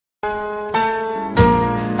I'm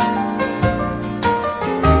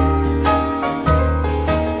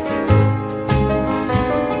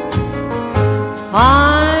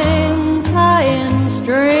tying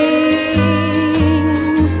strings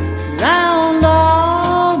round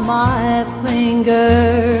all my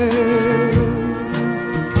fingers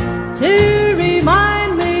to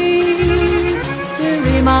remind me, to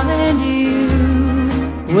remind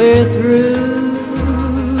you we're through.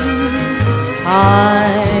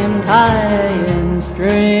 I'm tying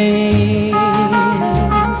strings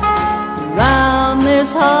round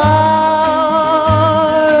this heart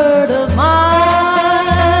of mine,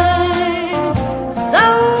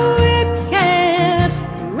 so it can't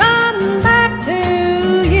run back to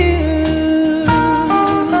you.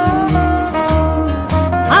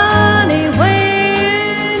 Honey,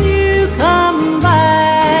 when you come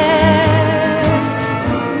back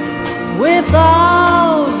with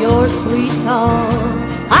all your sweet talk,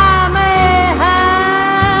 I may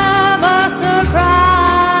have a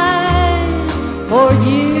surprise for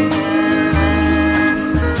you.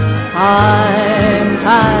 I'm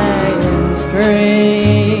tying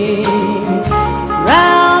strings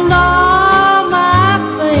round all my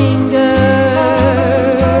fingers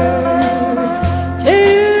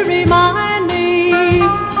to remind me,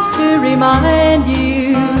 to remind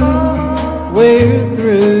you we're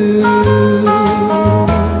through.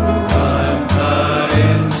 I'm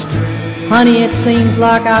tying strings. Honey, it seems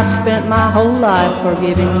like I've spent my whole life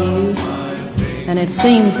forgiving you, and it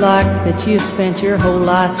seems like that you've spent your whole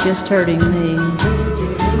life just hurting me.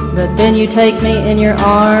 But then you take me in your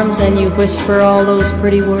arms and you whisper all those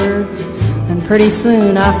pretty words, and pretty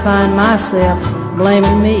soon I find myself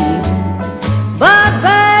blaming me. But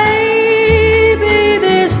baby,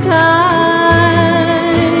 this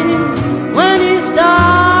time when you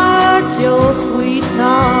start your sweet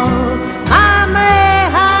talk, I may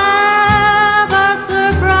have a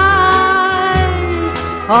surprise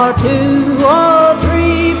or two or